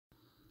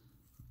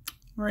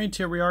All right,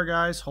 here we are,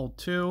 guys. Hole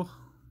 2.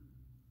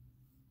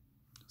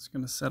 Just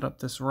going to set up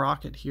this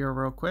rocket here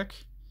real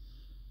quick.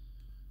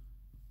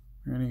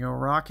 We're going to go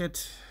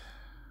rocket.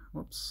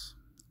 Whoops.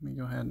 Let me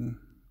go ahead and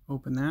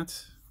open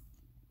that.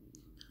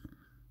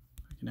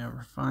 If I can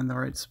ever find the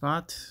right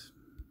spot.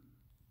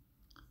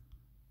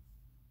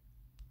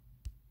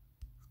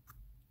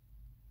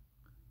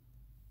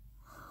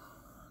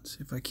 Let's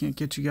see if I can't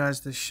get you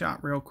guys this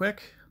shot real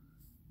quick.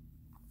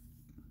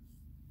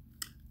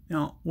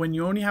 Now, when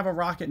you only have a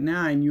rocket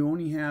 9, you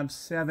only have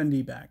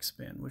 70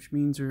 backspin, which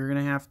means you're going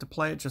to have to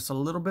play it just a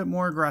little bit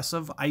more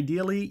aggressive.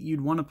 Ideally,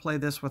 you'd want to play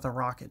this with a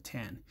rocket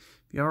 10.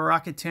 If you have a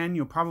rocket 10,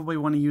 you'll probably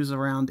want to use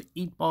around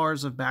 8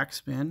 bars of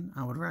backspin,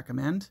 I would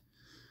recommend.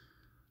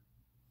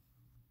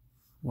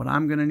 What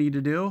I'm going to need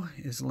to do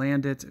is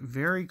land it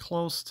very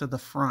close to the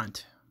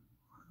front,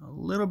 a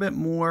little bit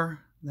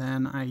more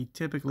than I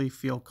typically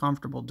feel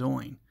comfortable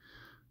doing.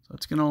 So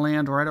it's going to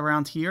land right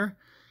around here.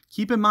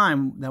 Keep in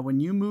mind that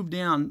when you move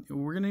down,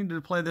 we're going to need to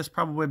play this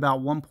probably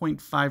about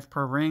 1.5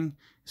 per ring.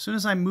 As soon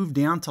as I move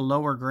down to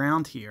lower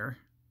ground here,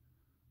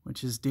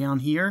 which is down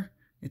here,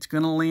 it's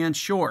going to land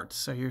short.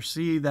 So you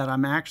see that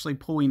I'm actually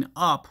pulling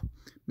up,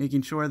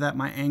 making sure that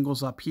my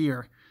angle's up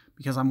here,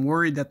 because I'm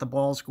worried that the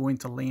ball's going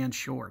to land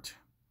short.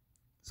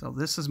 So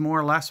this is more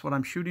or less what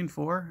I'm shooting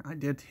for. I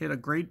did hit a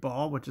great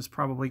ball, which is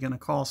probably going to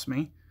cost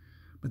me.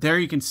 But there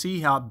you can see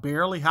how it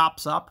barely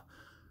hops up.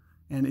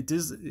 And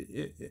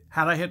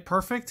had I hit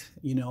perfect,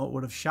 you know, it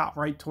would have shot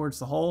right towards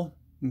the hole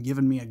and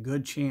given me a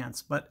good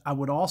chance. But I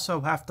would also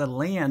have to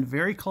land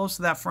very close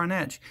to that front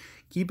edge.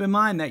 Keep in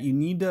mind that you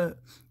need to,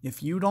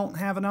 if you don't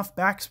have enough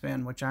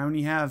backspin, which I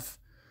only have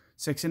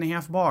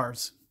 6.5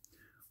 bars,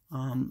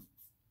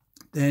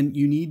 then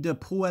you need to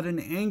pull at an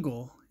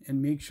angle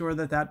and make sure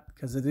that,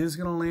 because it is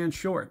going to land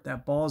short.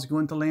 That ball is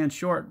going to land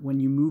short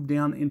when you move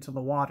down into the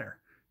water.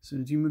 As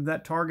soon as you move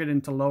that target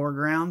into lower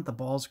ground, the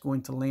ball's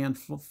going to land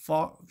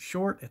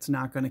short. It's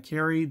not going to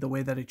carry the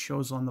way that it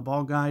shows on the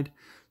ball guide.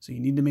 So you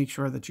need to make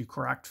sure that you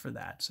correct for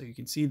that. So you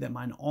can see that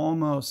mine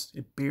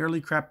it barely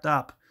crept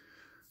up.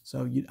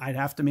 So I'd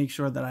have to make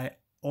sure that I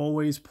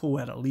always pull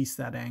at least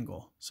that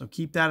angle. So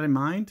keep that in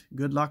mind.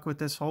 Good luck with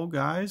this hole,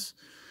 guys.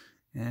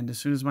 And as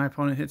soon as my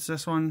opponent hits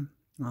this one,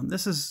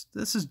 this is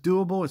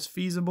doable. It's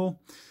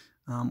feasible.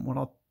 What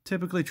I'll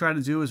typically try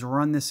to do is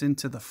run this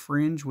into the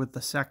fringe with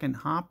the second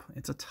hop.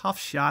 It's a tough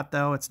shot,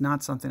 though. It's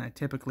not something I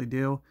typically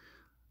do.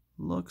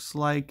 Looks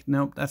like,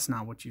 nope, that's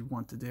not what you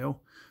want to do.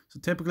 So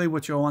typically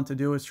what you'll want to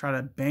do is try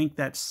to bank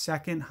that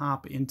second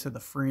hop into the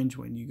fringe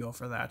when you go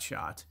for that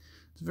shot.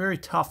 It's very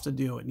tough to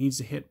do. It needs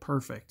to hit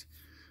perfect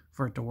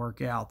for it to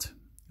work out.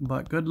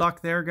 But good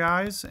luck there,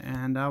 guys,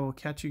 and I will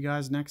catch you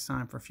guys next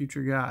time for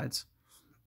future guides.